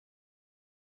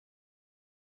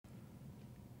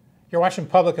You're watching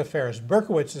Public Affairs.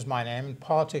 Berkowitz is my name, and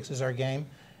politics is our game.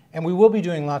 And we will be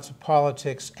doing lots of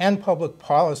politics and public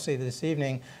policy this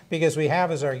evening because we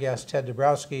have as our guest Ted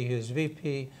Dabrowski, who is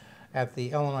VP at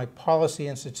the Illinois Policy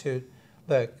Institute.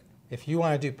 Look, if you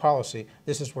want to do policy,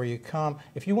 this is where you come.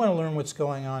 If you want to learn what's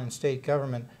going on in state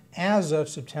government, as of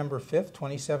September 5th,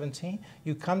 2017,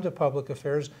 you come to Public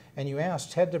Affairs and you ask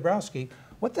Ted Dabrowski,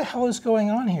 what the hell is going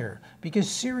on here? Because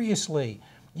seriously,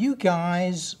 you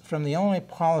guys from the Illinois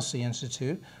Policy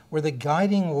Institute were the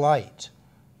guiding light.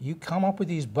 You come up with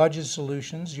these budget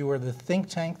solutions. You are the think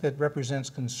tank that represents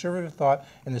conservative thought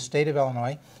in the state of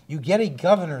Illinois. You get a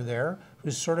governor there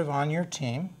who's sort of on your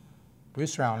team,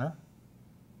 Bruce Rauner.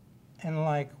 And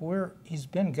like, he's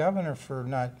been governor for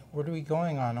what are we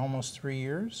going on, almost 3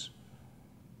 years?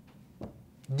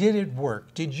 Did it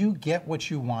work? Did you get what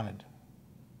you wanted?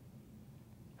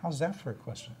 How's that for a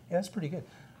question? Yeah, that's pretty good.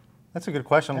 That's a good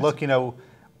question. Look, you know,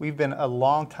 we've been a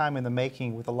long time in the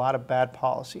making with a lot of bad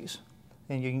policies.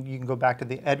 And you can go back to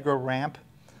the Edgar ramp,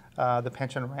 the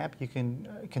pension ramp. You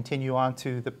can continue on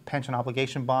to the pension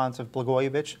obligation bonds of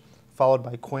Berkowitz, followed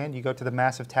by Quinn. You go to the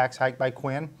massive tax hike by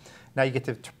Quinn. Now you get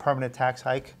to permanent tax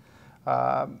hike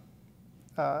under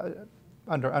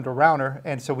Rauner.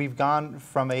 And so we've gone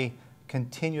from a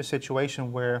continuous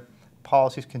situation where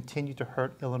policies continue to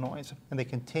hurt Illinois, and they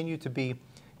continue to be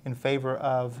in favor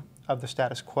of the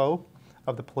status quo,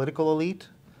 of the political elite,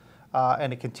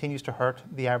 and it continues to hurt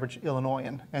the average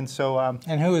Illinoisan. And so,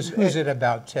 and who's it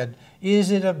about, Ted?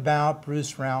 Is it about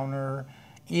Bruce Rauner?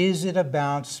 Is it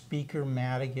about Speaker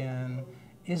Madigan?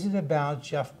 Is it about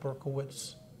Jeff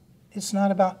Berkowitz? It's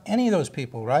not about any of those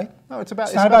people, right? No, it's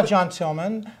not about John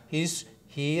Tillman. He is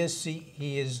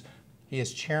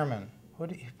chairman.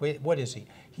 What is he?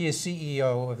 He is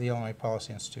CEO of the Illinois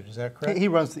Policy Institute. Is that correct? He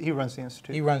runs the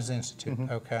institute. He runs the institute.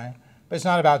 Okay, but it's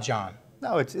not about John.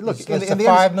 No, it's a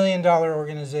 $5 million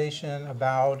organization,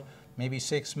 about maybe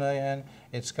 $6 million.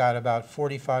 It's got about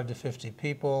 45 to 50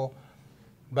 people,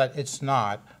 but it's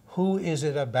not. Who is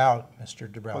it about,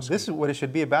 Mr. Dabrowski? Well, this is what it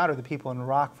should be about, are the people in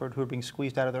Rockford who are being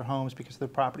squeezed out of their homes because of their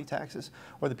property taxes,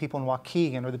 or the people in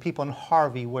Waukegan, or the people in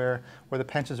Harvey where the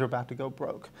pensions are about to go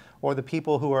broke, or the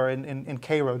people who are in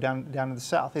Cairo down in the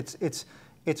south. It's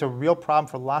a real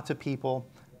problem for lots of people.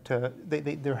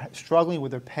 They're struggling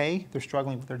with their pay, they're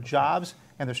struggling with their jobs,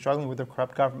 and they're struggling with their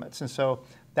corrupt governments. And so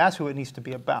that's who it needs to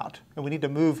be about. And we need to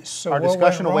move our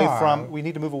discussion away from. We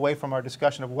need to move away from our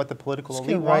discussion of what the political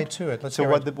elite want. Let's get right to it. Let's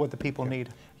to what the people need.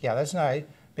 Yeah, that's nice,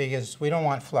 because we don't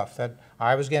want fluff. That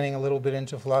I was getting a little bit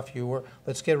into fluff. You were.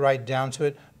 Let's get right down to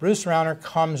it. Bruce Rauner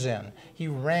comes in. He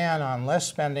ran on less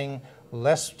spending,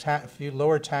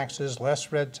 lower taxes,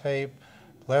 less red tape,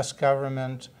 less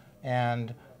government,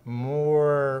 and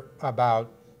more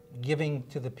about giving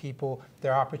to the people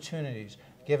their opportunities,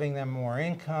 giving them more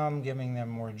income, giving them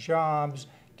more jobs,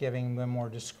 giving them more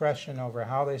discretion over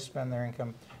how they spend their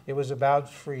income. It was about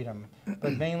freedom.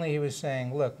 But mainly he was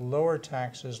saying, look, lower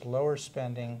taxes, lower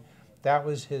spending. That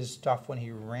was his stuff when he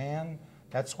ran.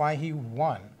 That's why he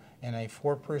won in a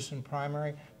 4-person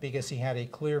primary, because he had a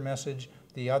clear message.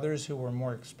 The others who were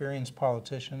more experienced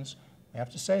politicians, I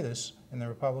have to say this, in the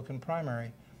Republican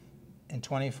primary, in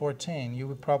 2014, you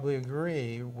would probably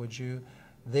agree, would you?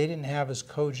 They didn't have as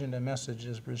cogent a message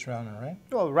as Bruce Rauner, right?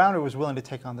 Well, Rauner was willing to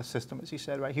take on the system, as he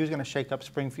said, right? He was going to shake up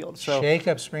Springfield. So shake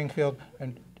up Springfield,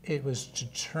 and it was to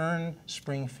turn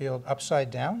Springfield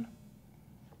upside down?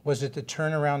 Was it the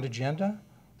turnaround agenda?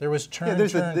 There was turn. He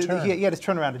had his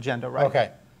turnaround agenda, right?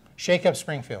 Okay. Shake up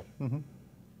Springfield. Mm-hmm.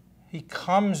 He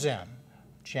comes in,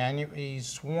 he's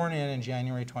sworn in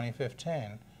January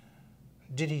 2015.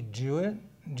 Did he do it?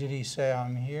 Did he say,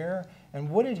 I'm here?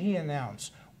 And what did he announce?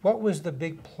 What was the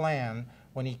big plan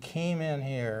when he came in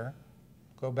here,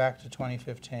 go back to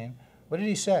 2015, what did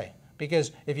he say?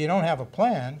 Because if you don't have a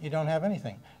plan, you don't have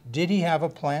anything. Did he have a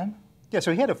plan? Yeah,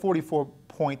 so he had a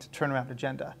 44-point turnaround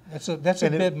agenda. That's a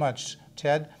bit much,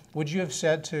 Ted. Would you have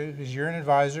said to, because you're an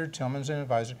advisor, Tillman's an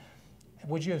advisor,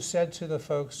 would you have said to the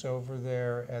folks over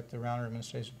there at the Rauner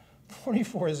administration,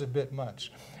 44 is a bit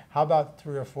much. How about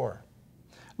 3 or 4?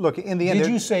 Look, in the end, did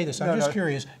you say this? I'm just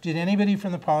curious. Did anybody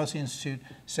from the Policy Institute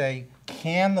say,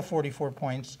 can the 44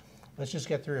 points, let's just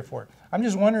get 3 or 4? I'm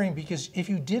just wondering, because if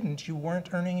you didn't, you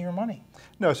weren't earning your money.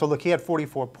 No, so look, he had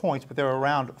 44 points, but there were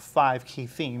around 5 key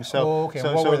themes. So, okay.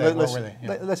 What were they?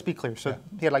 Yeah. Let's be clear. So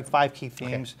he had like 5 key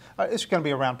themes. Okay. It's going to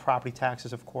be around property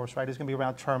taxes, of course, right? It's going to be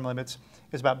around term limits.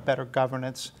 It's about better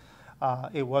governance.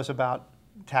 It was about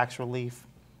tax relief.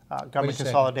 Government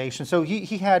consolidation. So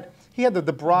he had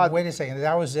the broad. Wait a second.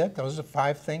 That was it? Those are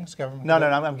 5 things? Government. No.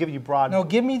 I'm giving you broad. No,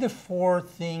 give me the 4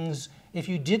 things. If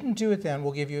you didn't do it, then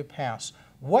we'll give you a pass.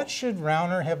 What should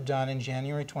Rauner have done in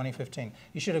January 2015?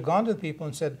 He should have gone to the people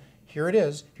and said, here it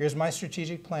is, here's my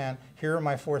strategic plan, here are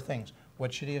my 4 things.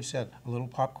 What should he have said? A little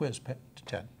pop quiz,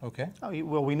 Ted, okay? Oh,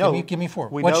 well, we know. Give me 4.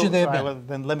 What should they have been? Well,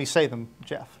 then let me say them,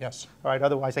 Jeff. Yes. All right,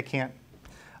 otherwise I can't.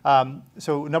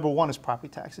 So number 1 is property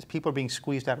taxes. People are being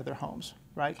squeezed out of their homes,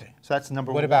 right? Okay. So that's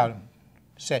number 1. What about them?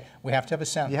 Say, we have to have a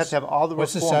sentence. You have to have all the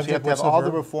What's reforms. The subject? You have to have What's the all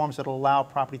verb? the reforms that allow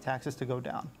property taxes to go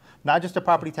down. Not just a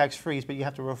property tax freeze, but you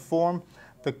have to reform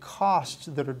the costs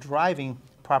that are driving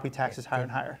property taxes higher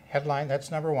and higher. Headline,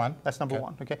 that's number 1. That's number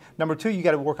 1, okay? Number 2, you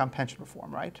got to work on pension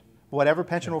reform, right? Whatever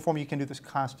pension reform you can do that's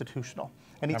constitutional.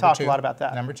 And he talked a lot about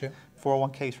that. Number 2.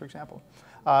 401ks, for example.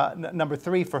 Number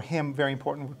 3, for him, very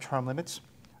important, were term limits.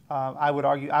 I would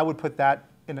argue, I would put that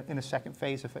in a second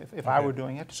phase if I were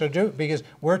doing it. So because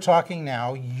we're talking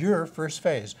now, your first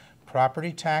phase,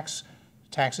 property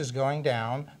taxes going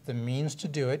down, the means to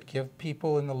do it, give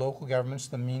people in the local governments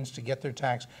the means to get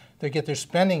their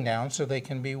spending down so they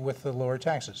can be with the lower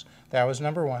taxes. That was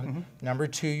number 1. Mm-hmm. Number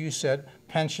 2, you said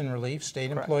pension relief, state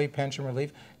Correct. employee pension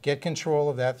relief, get control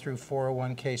of that through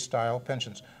 401k style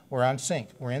pensions. We're on sync,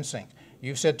 we're in sync.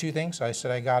 You've said 2 things, I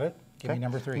said I got it. Give me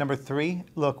number 3. Number 3,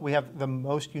 look, we have the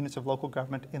most units of local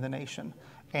government in the nation.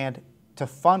 And to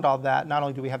fund all that, not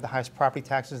only do we have the highest property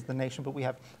taxes in the nation, but we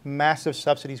have massive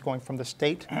subsidies going from the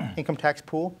state income tax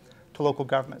pool to local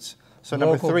governments. So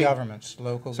local number 3, governments.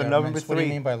 So number 3. What do you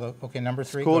mean by local? Okay, number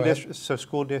 3. School districts. So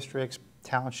school districts,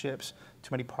 townships, too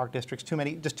many park districts,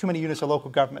 just too many units of local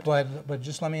government. But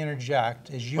just let me interject.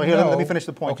 As you Well, here, know, let me finish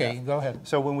the point. Okay, Jeff. go ahead.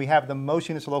 So when we have the most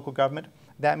units of local government,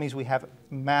 that means we have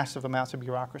massive amounts of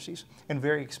bureaucracies and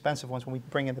very expensive ones when we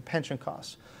bring in the pension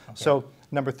costs. Okay. So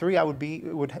number 3, would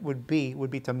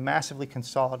be to massively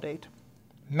consolidate.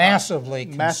 Massively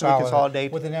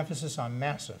consolidate. With an emphasis on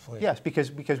massively. Yes,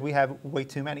 because we have way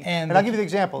too many. And I'll give you the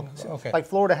example. Okay. Like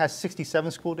Florida has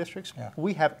 67 school districts. Yeah.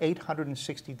 We have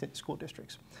 860 school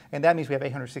districts. And that means we have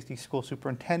 860 school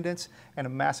superintendents and a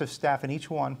massive staff in each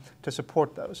one to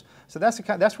support those. So that's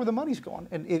where the money's going.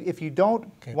 And if you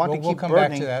don't want to keep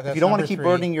burdening, if you don't want to keep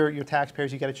burdening your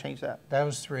taxpayers, you got to change that. That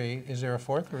was 3. Is there a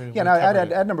 4th? Or Yeah, no,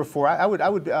 add number 4. I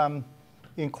would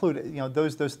include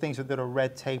those things that are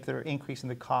red tape that are increasing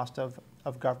the cost of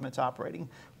governments operating.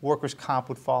 Workers' comp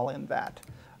would fall in that.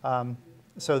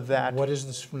 So that what is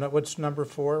this? What's number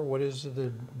 4? What is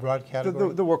the broad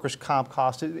category? The workers' comp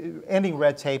cost, ending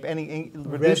red tape,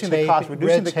 reducing the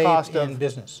cost of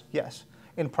business. Yes,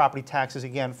 in property taxes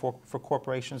again for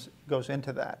corporations goes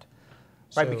into that,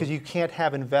 right? Because you can't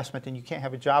have investment and you can't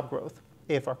have a job growth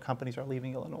if our companies are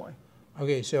leaving Illinois.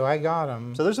 Okay, so I got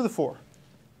them. So those are the 4.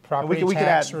 Property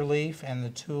tax relief and the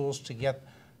tools to get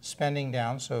spending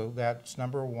down. So that's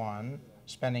number 1,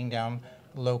 spending down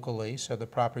locally, so the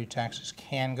property taxes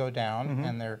can go down,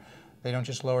 and they don't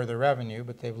just lower their revenue,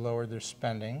 but they've lowered their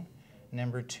spending.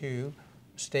 Number 2,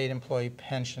 state employee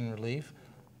pension relief.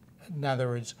 In other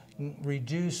words,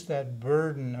 reduce that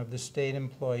burden of the state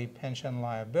employee pension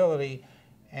liability,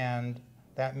 and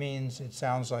that means, it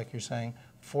sounds like you're saying,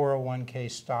 401k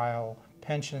style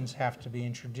pensions have to be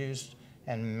introduced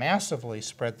and massively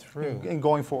spread through. And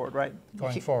going forward, right?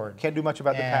 Going forward. Can't do much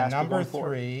about the past. Number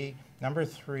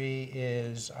 3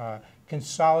 is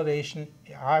consolidation,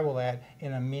 I will add,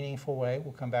 in a meaningful way.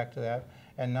 We'll come back to that.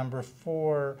 And number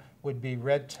 4 would be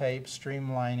red tape,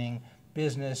 streamlining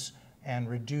business and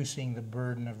reducing the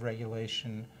burden of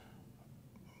regulation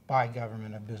by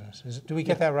government of business. Do we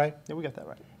get that right? Yeah, we got that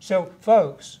right. So,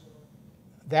 folks,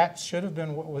 that should have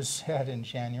been what was said in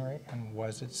January, and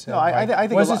was it said? No, I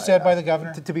think was it said by the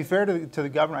governor? To be fair to the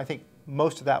governor, I think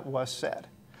most of that was said.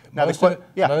 Now,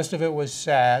 most of it was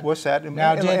said. Was said, and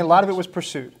now, a lot of it was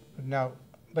pursued. No,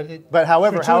 but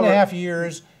however, for 2.5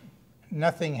 years,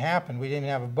 nothing happened. We didn't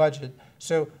have a budget.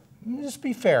 So just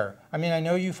be fair. I mean, I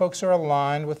know you folks are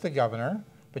aligned with the governor,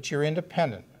 but you're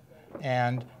independent.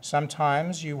 And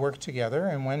sometimes you work together,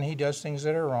 and when he does things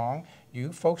that are wrong,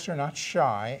 you folks are not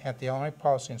shy at the Illinois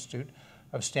Policy Institute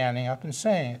of standing up and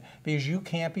saying it, because you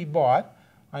can't be bought.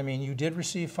 I mean, you did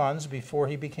receive funds before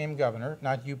he became governor,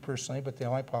 not you personally, but the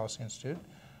Illinois Policy Institute,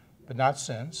 but not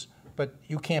since. But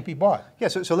you can't be bought. Yeah,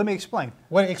 so let me explain.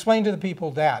 Explain to the people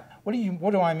that. What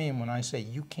do I mean when I say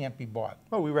you can't be bought?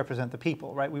 Well, we represent the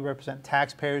people, right? We represent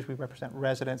taxpayers, we represent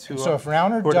residents who so if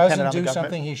Rauner doesn't do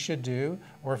something he should do,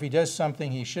 or if he does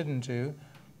something he shouldn't do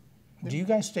you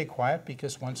guys stay quiet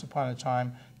because once upon a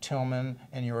time Tillman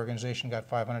and your organization got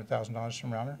 $500,000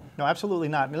 from Rauner? No, absolutely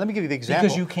not. I mean, let me give you the example.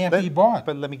 Because you can't be bought.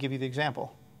 But let me give you the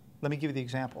example.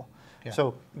 Yeah.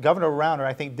 So Governor Rauner,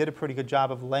 I think, did a pretty good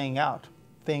job of laying out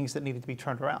things that needed to be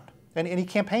turned around. And he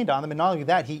campaigned on them, and not only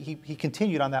that, he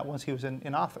continued on that once he was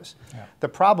in office. Yeah. The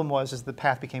problem was the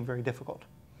path became very difficult,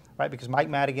 right? Because Mike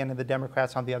Madigan and the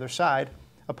Democrats on the other side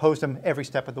opposed him every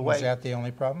step of the way. Was that the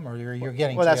only problem, or you're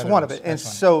getting well, to that's the other one of ones? it. And That's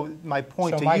one. so my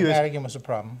point to Mike you is, Madigan was a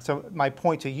problem. so my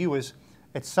point to you is,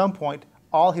 at some point,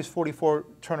 all his 44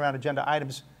 turnaround agenda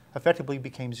items effectively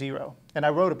became zero. And I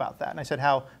wrote about that, and I said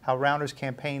how Rauner's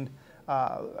campaign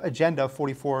agenda of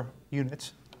 44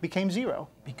 units became zero.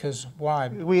 Because why?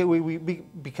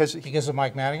 Because of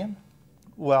Mike Madigan?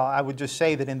 Well, I would just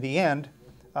say that in the end,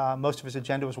 most of his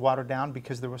agenda was watered down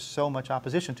because there was so much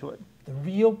opposition to it. The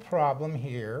real problem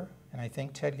here, and I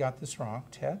think Ted got this wrong.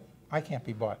 Ted, I can't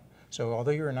be bought. So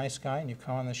although you're a nice guy and you've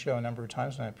come on the show a number of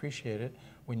times and I appreciate it,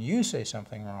 when you say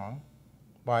something wrong,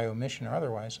 by omission or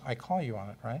otherwise, I call you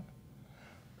on it, right?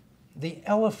 The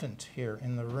elephant here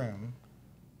in the room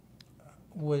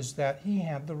was that he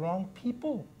had the wrong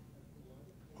people.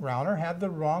 Rauner had the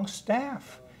wrong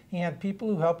staff. He had people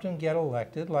who helped him get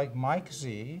elected, like Mike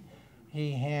Z.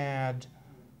 He had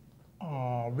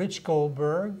Rich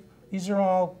Goldberg. These are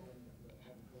all,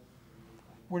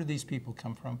 where did these people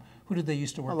come from? Who did they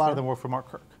used to work for? A lot of them work for Mark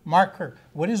Kirk. Mark Kirk.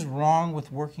 What is wrong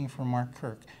with working for Mark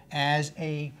Kirk as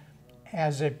a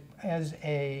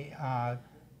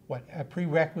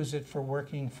prerequisite for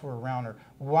working for Rauner?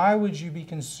 Why would you be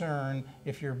concerned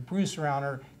if you're Bruce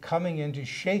Rauner coming in to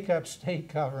shake up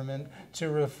state government, to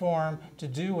reform, to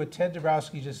do what Ted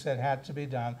Dabrowski just said had to be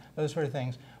done, those sort of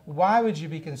things? Why would you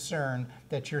be concerned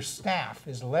that your staff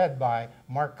is led by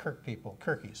Mark Kirk people,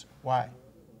 Kirkies? Why?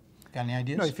 Got any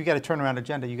ideas? No, if you got a turnaround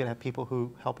agenda, you got to have people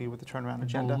who help you with the turnaround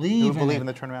agenda. Who Believe believe in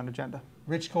the turnaround agenda.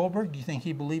 Rich Goldberg, do you think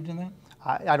he believed in that?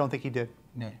 I don't think he did.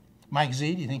 No. Mike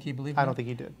Z, do you think he believed in that? I don't think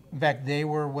he did. In fact, they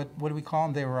were, what do we call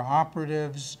them? They were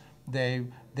operatives.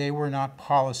 They were not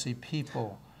policy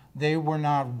people. They were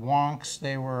not wonks.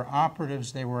 They were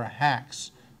operatives. They were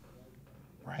hacks.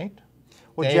 Right?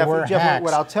 Well, They Jeff, were Jeff, hacks.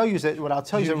 what I'll tell you is that You don't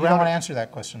Rauner, want to answer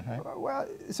that question, right? well,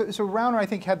 so Rauner, I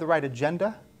think, had the right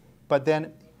agenda, but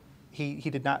then he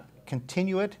did not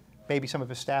continue it. Maybe some of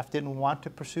his staff didn't want to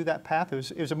pursue that path.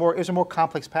 It was a more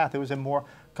complex path. It was a more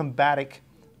combatic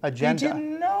agenda. They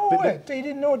didn't know it. They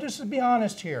didn't know it. Just to be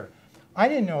honest here. I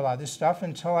didn't know a lot of this stuff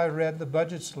until I read the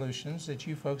budget solutions that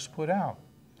you folks put out.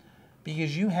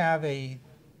 Because you have a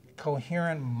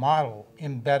coherent model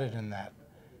embedded in that.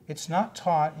 It's not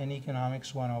taught in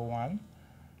Economics 101.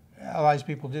 A lot of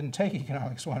people didn't take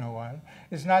Economics 101.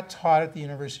 It's not taught at the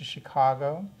University of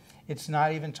Chicago. It's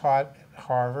not even taught at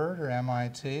Harvard or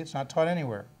MIT. It's not taught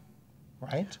anywhere,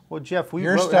 right? Well, Jeff,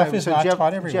 Your stuff is not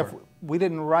taught everywhere. Jeff, we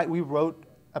didn't write. We wrote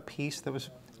a piece that was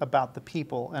about the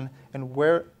people and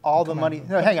where all the money.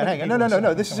 No, hang on.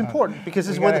 No. This is important because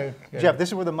this is where Jeff. This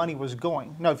is where the money was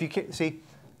going. No, if you see,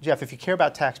 Jeff, if you care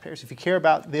about taxpayers, if you care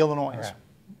about the Illinoisans, right.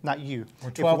 Not you.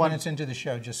 We're 12 minutes into the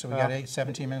show, just so we got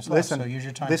 17 minutes left. Listen, so use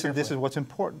your time. This is what's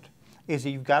important, is that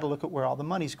you've got to look at where all the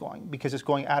money's going because it's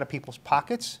going out of people's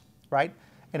pockets, right,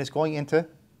 and it's going into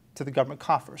the government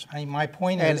coffers. My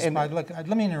point is, look, let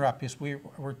me interrupt because we're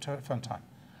on time.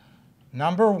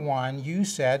 Number one, you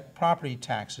said property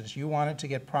taxes. You wanted to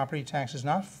get property taxes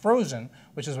not frozen,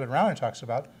 which is what Rauner talks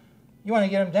about. You want to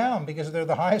get them down because they're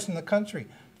the highest in the country.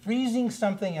 Freezing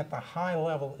something at the high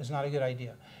level is not a good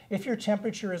idea. If your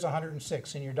temperature is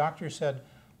 106 and your doctor said,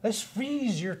 let's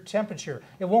freeze your temperature,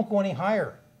 it won't go any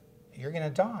higher, you're going to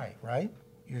die, right?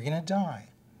 You're going to die.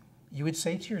 You would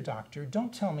say to your doctor,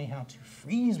 don't tell me how to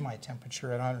freeze my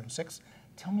temperature at 106.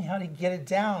 Tell me how to get it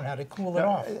down, how to cool it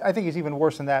off. I think it's even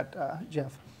worse than that,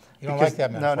 Jeff. You don't like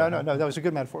that metaphor? No, that was a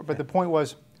good metaphor. But the point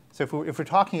was, so if we're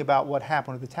talking about what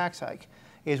happened with the tax hike,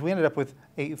 is we ended up with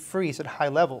a freeze at high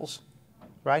levels,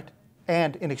 right?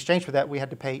 And in exchange for that, we had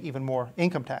to pay even more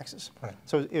income taxes. Right.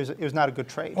 So it was not a good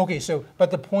trade. Okay, but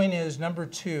the point is, number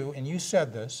two, and you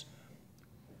said this,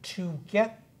 to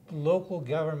get local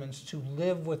governments to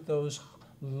live with those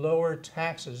lower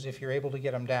taxes, if you're able to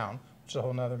get them down, which is a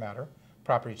whole other matter,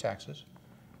 property taxes.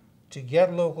 To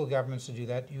get local governments to do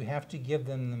that, you have to give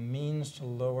them the means to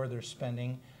lower their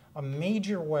spending a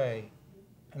major way.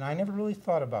 And I never really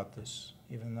thought about this,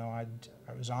 even though I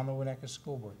was on the Winnetka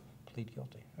School Board. Plead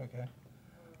guilty, okay?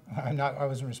 I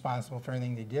wasn't responsible for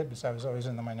anything they did because I was always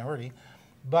in the minority.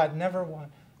 But never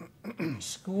one.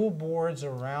 School boards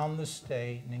around the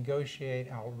state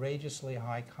negotiate outrageously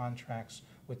high contracts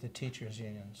with the teachers'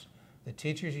 unions. The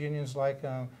teachers' unions like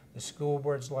them, the school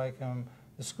boards like them.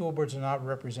 The school boards are not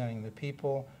representing the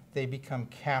people. They become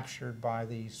captured by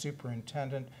the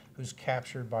superintendent who's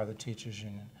captured by the teachers'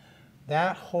 union.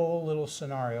 That whole little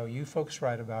scenario you folks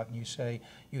write about and you say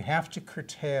you have to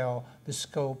curtail the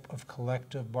scope of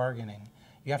collective bargaining.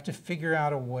 You have to figure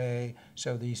out a way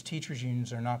so these teachers'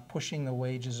 unions are not pushing the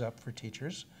wages up for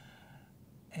teachers.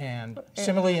 And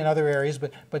similarly in other areas,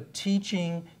 but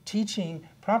teaching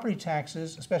property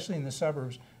taxes, especially in the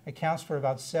suburbs, accounts for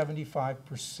about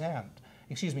 75%.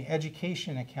 Excuse me,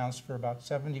 education accounts for about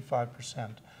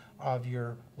 75% of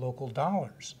your local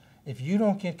dollars. If you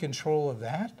don't get control of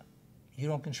that, you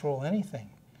don't control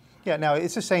anything. Yeah, now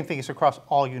it's the same thing. It's across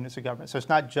all units of government. So it's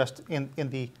not just in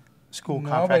the school No,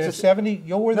 contracts. but it's 70,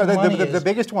 you're where the money is. The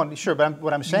biggest one, sure, but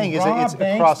what I'm saying is that rob it's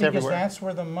banks across because everywhere. that's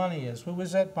where the money is. Who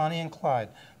was that? Bonnie and Clyde.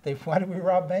 Why do we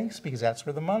rob banks? Because that's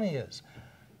where the money is.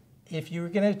 If you were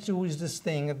going to do this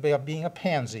thing of being a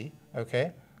pansy,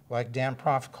 okay, like Dan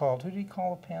Proft called, who did he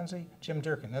call a pansy? Jim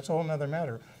Durkin. That's a whole other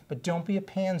matter. But don't be a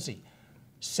pansy.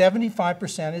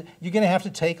 75%, you're going to have to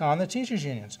take on the teachers'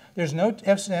 unions. There's no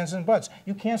ifs, ands, and buts.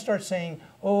 You can't start saying,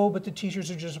 oh, but the teachers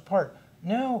are just a part.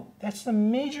 No, that's the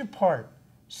major part.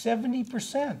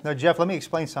 70%. Now, Jeff, let me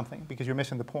explain something because you're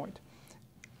missing the point.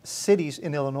 Cities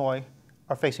in Illinois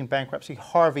are facing bankruptcy.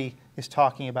 Harvey is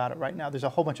talking about it right now. There's a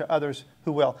whole bunch of others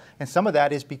who will. And some of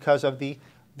that is because of the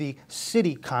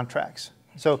city contracts.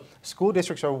 So school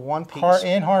districts are one piece.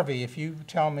 In Harvey, if you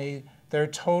tell me their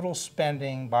total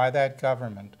spending by that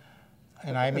government,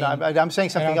 and I mean, I'm saying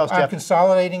something else, Jeff.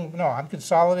 I'm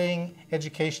consolidating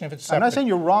education if it's separate. I'm not saying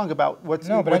you're wrong about what's...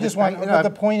 No, but I just want, but the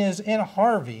point is, in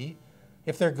Harvey,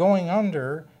 if they're going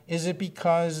under, is it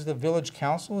because the village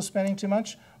council is spending too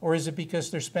much, or is it because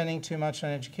they're spending too much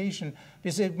on education?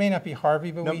 Because it may not be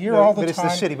Harvey, but we hear all the time. It's the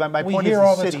city. My point is the city, we hear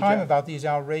all the time Jeff. about these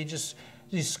outrageous,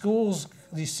 these schools,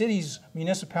 these cities,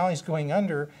 municipalities going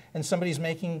under, and somebody's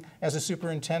making, as a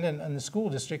superintendent in the school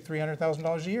district,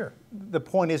 $300,000 a year. The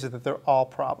point is that they're all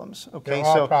problems. Okay, they're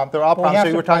all problems. They're all Well, problems. we So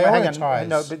have we're to talking about, hang on,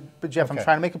 prioritize. no, but Jeff, Okay. I'm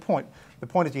trying to make a point. The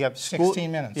point is you have school.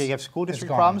 16 minutes. Yeah, you have school district It's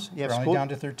gone. problems. You have We're only school, down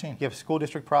to 13. You have school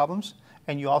district problems,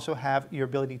 and you also have your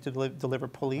ability to deliver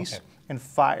police Okay. and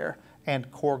fire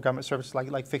and core government services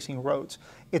like fixing roads.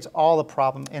 It's all a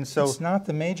problem, and so it's not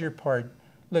the major part.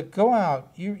 Look, go out.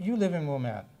 You live in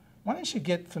Wilmette. Why don't you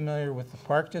get familiar with the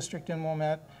Park District in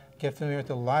Wilmette, get familiar with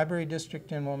the Library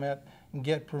District in Wilmette, and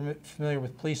get familiar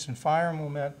with police and fire in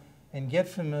Wilmette, and get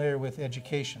familiar with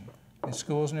education and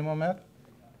schools in Wilmette?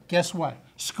 Guess what?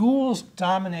 Schools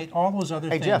dominate all those other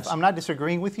things. Hey Jeff, I'm not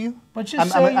disagreeing with you. But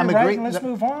just say you're right and let's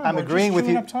move on. I'm We're agreeing just with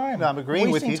chewing you. up time. No, I'm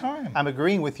agreeing with Wasting you. time. I'm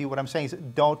agreeing with you. What I'm saying is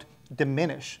don't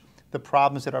diminish the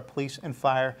problems that our police and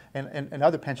fire and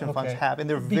other pension funds have, and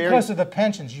they're because of the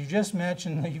pensions. You've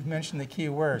mentioned the key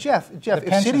word. Jeff, The if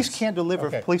pensions. cities can't deliver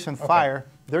Okay. police and fire,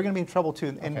 they're going to be in trouble too,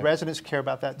 and Okay. residents care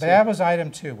about that too. That was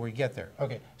item 2. We get there.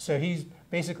 Okay. So he's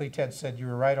basically, Ted said you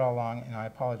were right all along, and I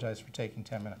apologize for taking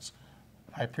 10 minutes.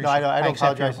 I appreciate. No, I don't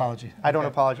accept your apologize. apology. I don't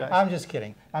apologize. I'm just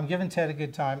kidding. I'm giving Ted a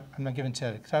good time. I'm not giving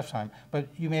Ted a tough time. But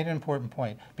you made an important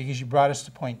point because you brought us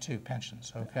to point 2,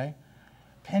 pensions. Okay.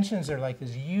 Pensions are like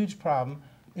this huge problem.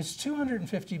 It's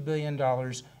 $250 billion.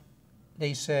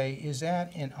 They say, is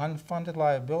that an unfunded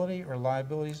liability or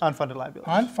liabilities? Unfunded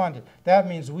liabilities. Unfunded. That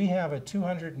means we have a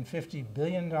 $250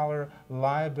 billion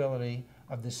liability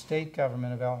of the state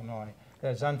government of Illinois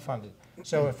that is unfunded.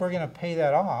 So if we're going to pay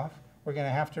that off, we're going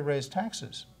to have to raise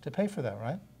taxes to pay for that,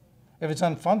 right? If it's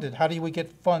unfunded, how do we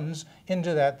get funds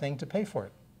into that thing to pay for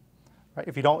it? Right.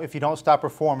 If you don't stop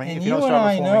reforming, And if you don't you and start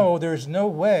I reforming, know there's no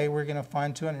way we're going to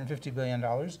find $250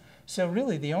 billion. So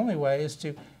really the only way is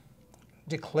to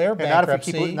declare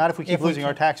bankruptcy. not if we keep losing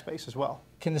our tax base as well.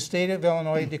 Can the state of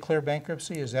Illinois declare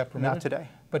bankruptcy? Is that permitted? Not today.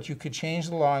 But you could change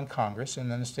the law in Congress, and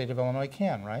then the state of Illinois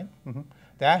can, right? Mm-hmm.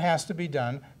 That has to be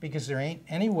done because there ain't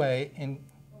any way in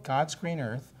God's green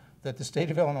earth that the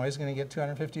state of Illinois is going to get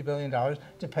 $250 billion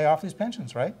to pay off these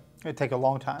pensions, right? It'd take a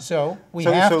long time. So we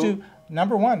have to,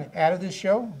 number one, out of this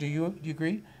show, do you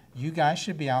agree? You guys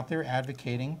should be out there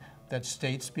advocating that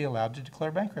states be allowed to declare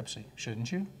bankruptcy,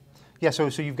 shouldn't you? Yeah, so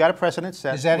you've got a precedent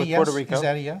set Is that with a yes? Puerto Rico. Is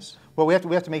that a yes? Well, we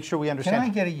have to make sure we understand. Can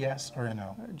I get a yes or a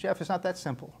no? Jeff, it's not that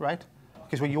simple, right?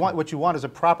 Because what you want is a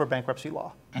proper bankruptcy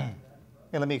law. And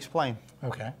let me explain.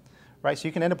 Okay. Right, so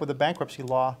you can end up with a bankruptcy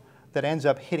law that ends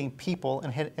up hitting people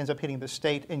and ends up hitting the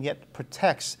state, and yet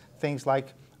protects things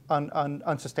like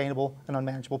unsustainable and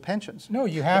unmanageable pensions. No,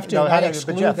 you have to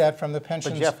exclude Jeff, that from the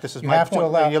pensions. But Jeff, this is you my have point. To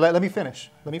allow. Let me finish.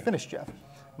 Let me finish, Jeff.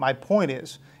 My point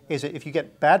is that if you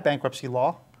get bad bankruptcy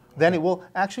law, then it will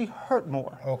actually hurt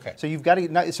more. Okay. So you've got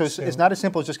to. So it's not as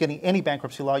simple as just getting any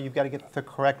bankruptcy law. You've got to get the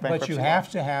correct bankruptcy law. But you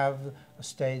have to have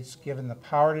states given the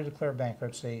power to declare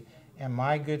bankruptcy. And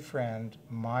my good friend,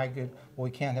 well,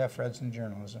 we can't have Freds in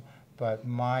journalism, but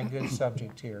my good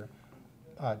subject here,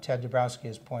 Ted Dabrowski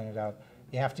has pointed out,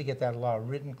 you have to get that law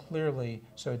written clearly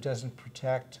so it doesn't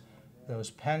protect those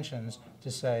pensions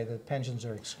to say that pensions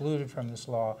are excluded from this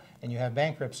law, and you have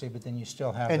bankruptcy, but then you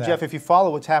still have And that. Jeff, if you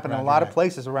follow what's happening in a around lot your of neck.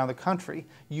 places around the country,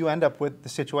 you end up with the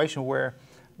situation where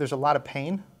there's a lot of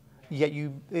pain, yet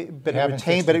you haven't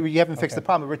fixed the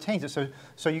problem. It retains it.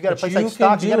 So you got a But place you like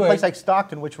Stockton. can You got a do place it. like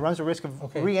Stockton, which runs the risk of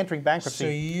Okay. re-entering bankruptcy. So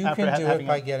you after can do having it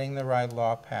by a- getting the right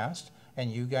law passed,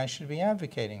 and you guys should be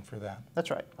advocating for that. That's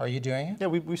right. Are you doing it? Yeah,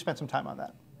 we spent some time on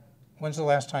that. When's the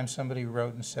last time somebody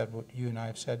wrote and said what you and I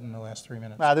have said in the last 3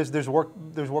 minutes? There's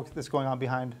work that's going on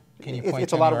behind. Can you It's point a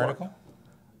to lot any of work.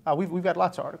 article? We've got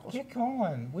lots of articles. Get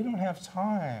going. We don't have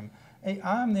time. Hey,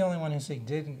 I'm the only one who's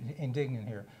indignant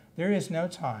here. There is no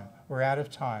time. We're out of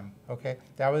time. Okay,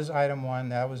 that was item 1.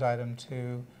 That was item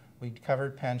 2. We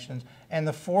covered pensions and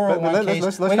the 401k.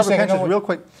 Let's cover pensions real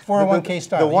quick. 401k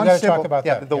style. You got to talk about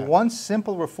that. The one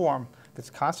simple reform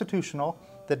that's constitutional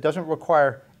that doesn't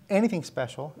require anything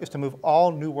special is to move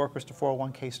all new workers to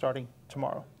 401k starting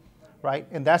tomorrow, right?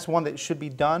 And that's one that should be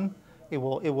done. It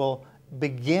will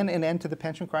begin an end to the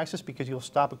pension crisis because you'll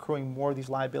stop accruing more of these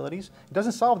liabilities. It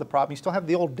doesn't solve the problem. You still have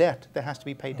the old debt that has to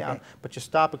be paid down, but you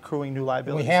stop accruing new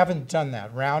liabilities. We haven't done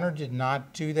that. Rauner did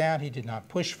not do that. He did not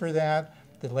push for that.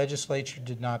 The legislature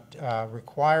did not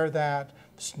require that.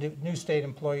 New state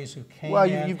employees who came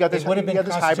in, you've got this, it would have been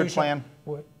this hybrid constitutional.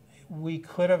 plan. We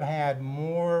could have had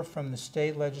more from the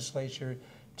state legislature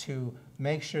to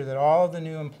make sure that all of the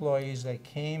new employees that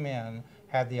came in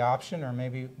had the option, or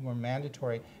maybe were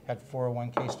mandatory, had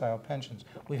 401k style pensions.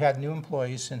 We've had new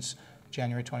employees since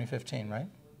January 2015, right?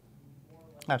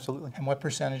 Absolutely. And what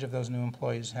percentage of those new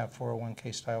employees have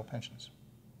 401k style pensions?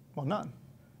 Well, none.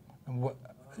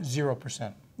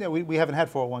 0%. Yeah, we haven't had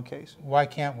 401ks Why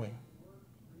can't we?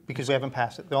 because we haven't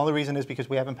passed it. The only reason is because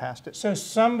we haven't passed it. So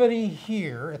somebody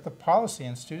here at the Policy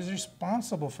Institute is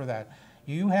responsible for that.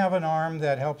 You have an arm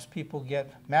that helps people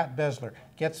Matt Besler,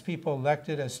 gets people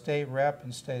elected as state rep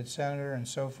and state senator and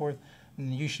so forth.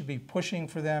 And you should be pushing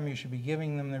for them. You should be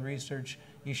giving them the research.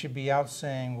 You should be out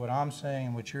saying what I'm saying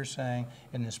and what you're saying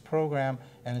in this program,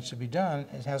 and it should be done.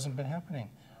 It hasn't been happening.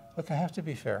 Look, I have to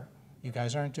be fair. You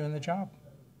guys aren't doing the job.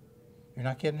 You're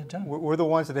not getting it done. We're the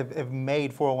ones that have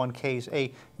made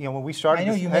 401ks when we started. I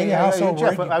know this, you made a household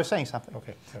Jeff, word. I was saying something.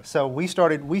 Okay. So we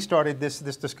started this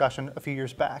discussion a few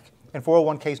years back, and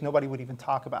 401ks nobody would even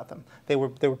talk about them. They were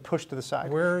pushed to the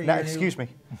side. Excuse me.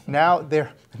 Now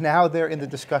they're in the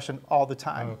discussion all the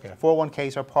time. Okay.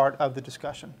 401ks are part of the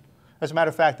discussion. As a matter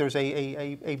of fact, there's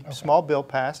a small bill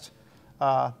passed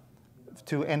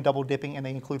to end double dipping, and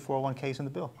they include 401ks in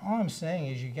the bill. All I'm saying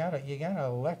is you gotta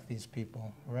elect these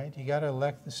people, right? You gotta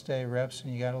elect the state reps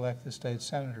and you gotta elect the state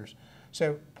senators.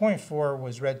 So point 4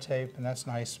 was red tape, and that's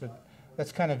nice, but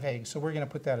that's kind of vague. So we're gonna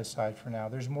put that aside for now.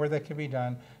 There's more that can be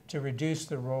done to reduce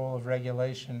the role of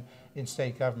regulation in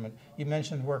state government. You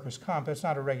mentioned workers' comp. That's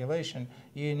not a regulation.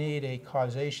 You need a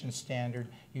causation standard.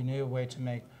 You need a way to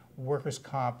make workers'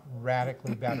 comp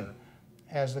radically better.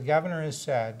 As the governor has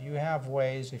said, you have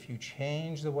ways, if you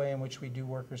change the way in which we do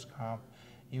workers' comp,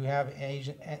 you have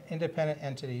independent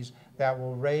entities that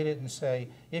will rate it and say,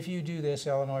 if you do this,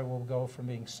 Illinois will go from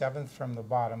being 7th from the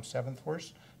bottom, 7th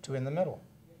worst, to in the middle.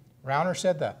 Rauner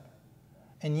said that.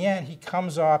 And yet he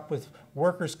comes up with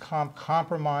workers' comp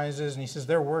compromises, and he says,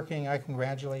 they're working, I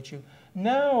congratulate you.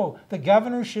 No, the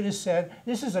governor should have said,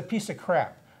 this is a piece of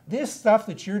crap. This stuff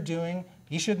that you're doing,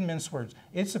 you shouldn't mince words,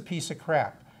 it's a piece of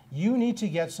crap. You need to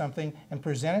get something and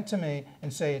present it to me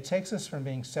and say it takes us from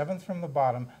being 7th from the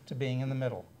bottom to being in the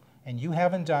middle. And you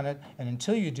haven't done it, and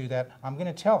until you do that, I'm going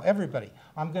to tell everybody.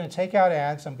 I'm going to take out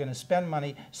ads, I'm going to spend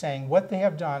money saying what they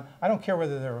have done. I don't care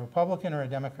whether they're a Republican or a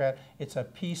Democrat, it's a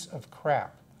piece of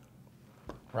crap.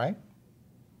 Right?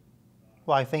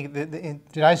 Well, I think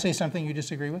did I say something you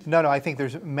disagree with? No, I think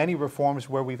there's many reforms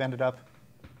where we've ended up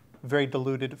very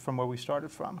diluted from where we started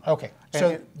from. Okay,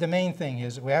 so the main thing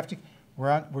is we have to,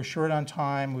 we're short on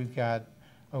time. We've got,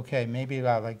 okay, maybe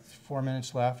about like 4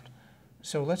 minutes left.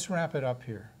 So let's wrap it up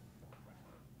here.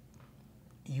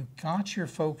 You got your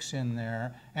folks in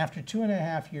there. After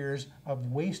 2.5 years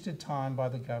of wasted time by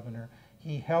the governor,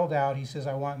 he held out. He says,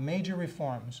 I want major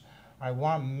reforms. I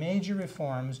want major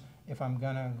reforms if I'm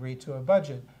going to agree to a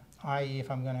budget, i.e.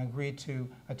 if I'm going to agree to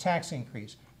a tax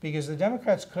increase. Because the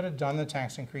Democrats could have done the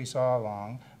tax increase all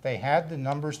along. They had the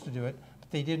numbers to do it, but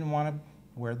they didn't want to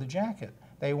wear the jacket.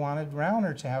 They wanted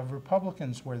Rauner to have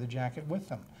Republicans wear the jacket with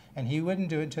them. And he wouldn't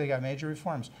do it until he got major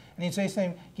reforms. And he'd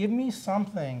say, give me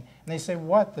something. And they say,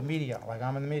 what? The media. Like,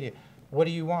 I'm in the media. What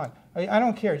do you want? I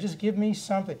don't care. Just give me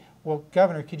something. Well,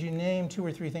 Governor, could you name 2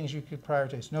 or 3 things you could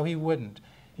prioritize? No, he wouldn't.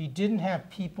 He didn't have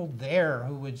people there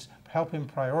who would help him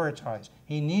prioritize.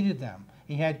 He needed them.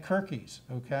 He had Kirkies,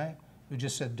 okay, who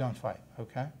just said, don't fight,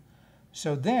 okay?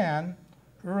 So then,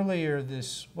 earlier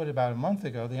this, about a month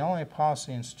ago, the Illinois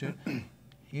Policy Institute,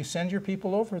 you send your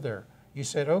people over there. You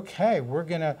said, okay,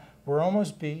 we're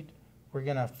almost beat. We're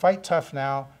gonna fight tough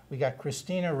now. We got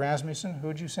Christina Rasmussen. Who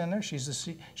would you send there?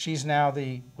 She's now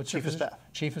the, what's Chief her of Staff.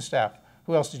 Chief of Staff.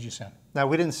 Who else did you send? Now,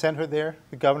 we didn't send her there.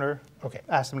 The governor Okay.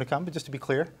 asked them to come, but just to be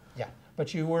clear. Yeah,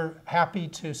 but you were happy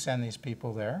to send these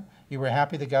people there. You were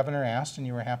happy the governor asked, and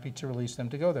you were happy to release them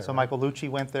to go there. So right? Michael Lucci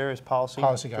went there as policy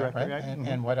guy, director, right?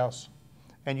 And what else?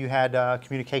 And you had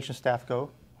communication staff go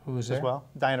Who was as there? well.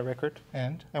 Diana Rickert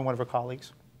And one of her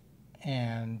colleagues.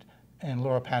 and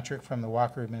Laura Patrick from the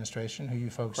Walker administration, who you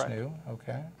folks Correct. knew,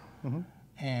 okay? Mhm.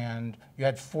 And you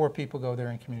had 4 people go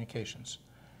there in communications,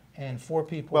 and 4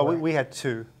 people. Well, were, we had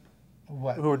 2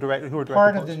 what? who were direct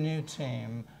Part of reports. the new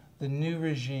team, the new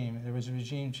regime. There was a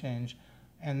regime change,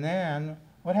 and then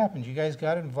what happened? You guys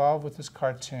got involved with this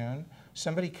cartoon.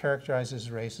 Somebody characterized it as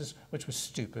racist, which was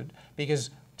stupid.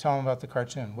 Because tell them about the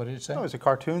cartoon. What did it say? No, it was a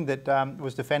cartoon that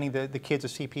was defending the kids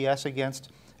of CPS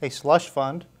against a slush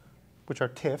fund, which are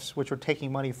TIFs, which were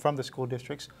taking money from the school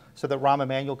districts, so that Rahm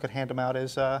Emanuel could hand them out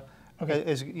as So money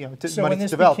when to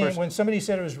developers. when somebody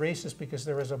said it was racist because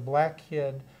there was a black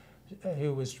kid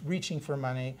who was reaching for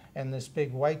money, and this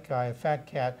big white guy, a fat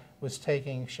cat, was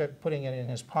putting it in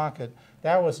his pocket,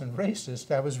 that wasn't racist.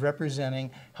 That was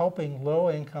representing helping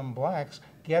low-income blacks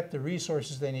get the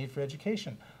resources they need for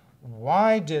education.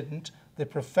 Why didn't the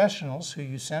professionals who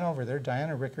you sent over there,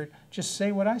 Diana Rickert, just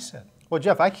say what I said? Well,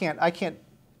 Jeff, I can't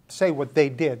say what they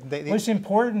did. Well, it's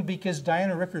important because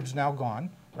Diana Rickert's now gone,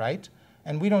 right?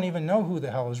 And we don't even know who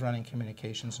the hell is running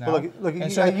communications now. Well, look,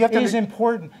 and so you have to it is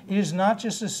important. It is not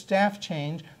just a staff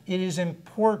change. It is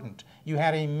important. You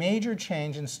had a major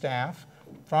change in staff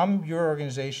from your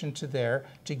organization to there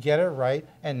to get it right,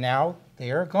 and now they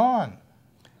are gone.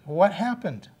 What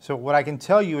happened? So what I can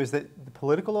tell you is that the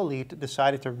political elite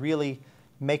decided to really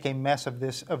make a mess of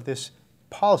this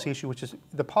policy issue, which is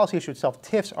the policy issue itself.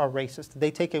 TIFs are racist.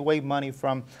 They take away money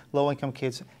from low-income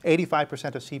kids.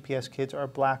 85% of CPS kids are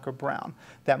black or brown.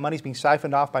 That money's being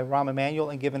siphoned off by Rahm Emanuel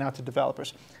and given out to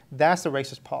developers. That's the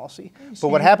racist policy. But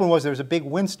what happened was there was a big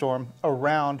windstorm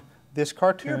around this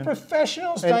cartoon. You're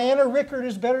professionals. Diana Rickert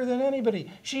is better than anybody.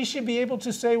 She should be able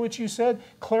to say what you said,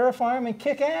 clarify them, and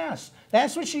kick ass.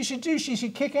 That's what she should do. She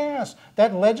should kick ass.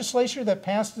 That legislature that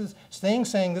passed this thing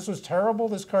saying this was terrible,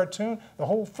 this cartoon, the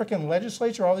whole freaking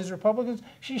legislature, all these Republicans,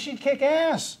 she should kick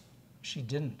ass. She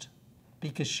didn't,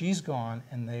 because she's gone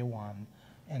and they won.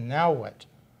 And now what?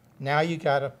 Now you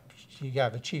got a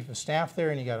chief of staff there,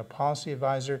 and you got a policy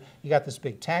advisor. You got this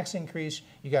big tax increase.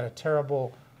 You got a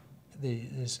terrible.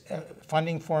 This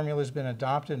funding formula has been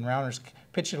adopted, and Rauner's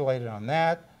capitulated on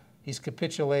that. He's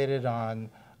capitulated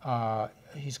on the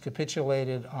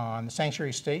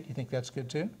sanctuary state. You think that's good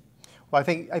too? Well,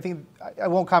 I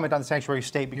won't comment on the sanctuary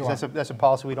state because that's a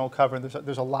policy we don't cover, and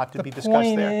there's a lot to be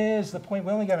discussed there. The point.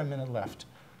 We only got a minute left.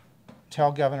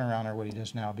 Tell Governor Rauner what he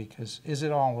does now, because is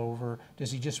it all over?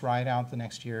 Does he just ride out the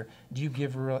next year? Do you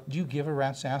give a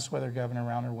rat's ass whether Governor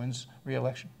Rauner wins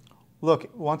re-election?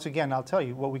 Look, once again, I'll tell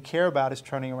you, what we care about is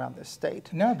turning around this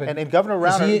state. No, but and Governor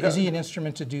Rauner is he an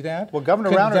instrument to do that? Well, Governor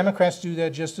Could Rauner, the Democrats do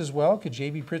that just as well? Could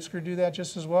J.B. Pritzker do that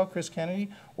just as well, Chris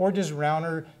Kennedy? Or does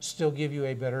Rauner still give you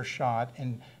a better shot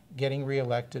in getting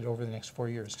reelected over the next 4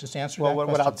 years? Just answer that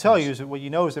question. What I'll tell you is that what you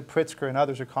know is that Pritzker and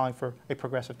others are calling for a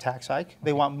progressive tax hike.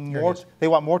 They want more. They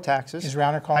want more taxes. Is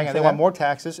Rauner calling for that? They want more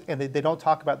taxes, and they don't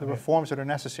talk about the reforms that are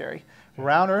necessary.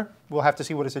 Rauner, we'll have to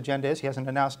see what his agenda is. He hasn't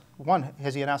announced one.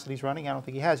 Has he announced that he's running? I don't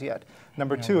think he has yet.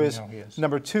 Number two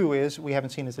is we haven't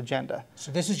seen his agenda.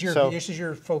 So this is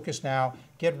your focus now.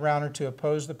 Get Rauner to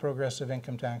oppose the progressive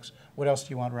income tax. What else do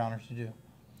you want Rauner to do?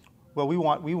 Well,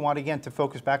 we want again to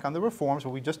focus back on the reforms,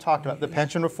 what we just talked about, the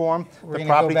pension reform, the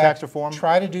property tax reform.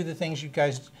 Try to do the things you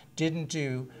guys didn't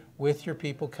do with your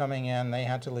people coming in. They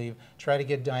had to leave. Try to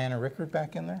get Diana Rickert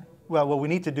back in there. Well, what we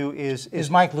need to do is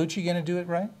Mike Lucci going to do it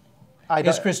right?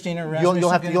 Is Christina Rasmussen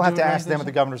you'll have to ask them at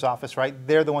the governor's office, right?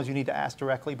 They're the ones you need to ask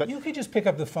directly. But you could just pick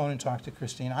up the phone and talk to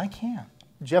Christina. I can't.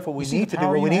 Jeff, what we need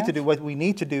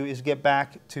to do is get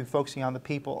back to focusing on the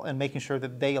people and making sure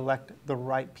that they elect the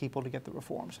right people to get the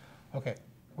reforms. Okay,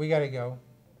 we got to go.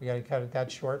 We got to cut it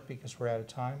that short because we're out of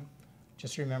time.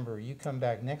 Just remember, you come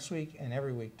back next week and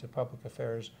every week to Public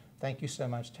Affairs. Thank you so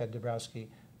much, Ted Dabrowski,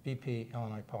 VP,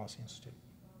 Illinois Policy Institute.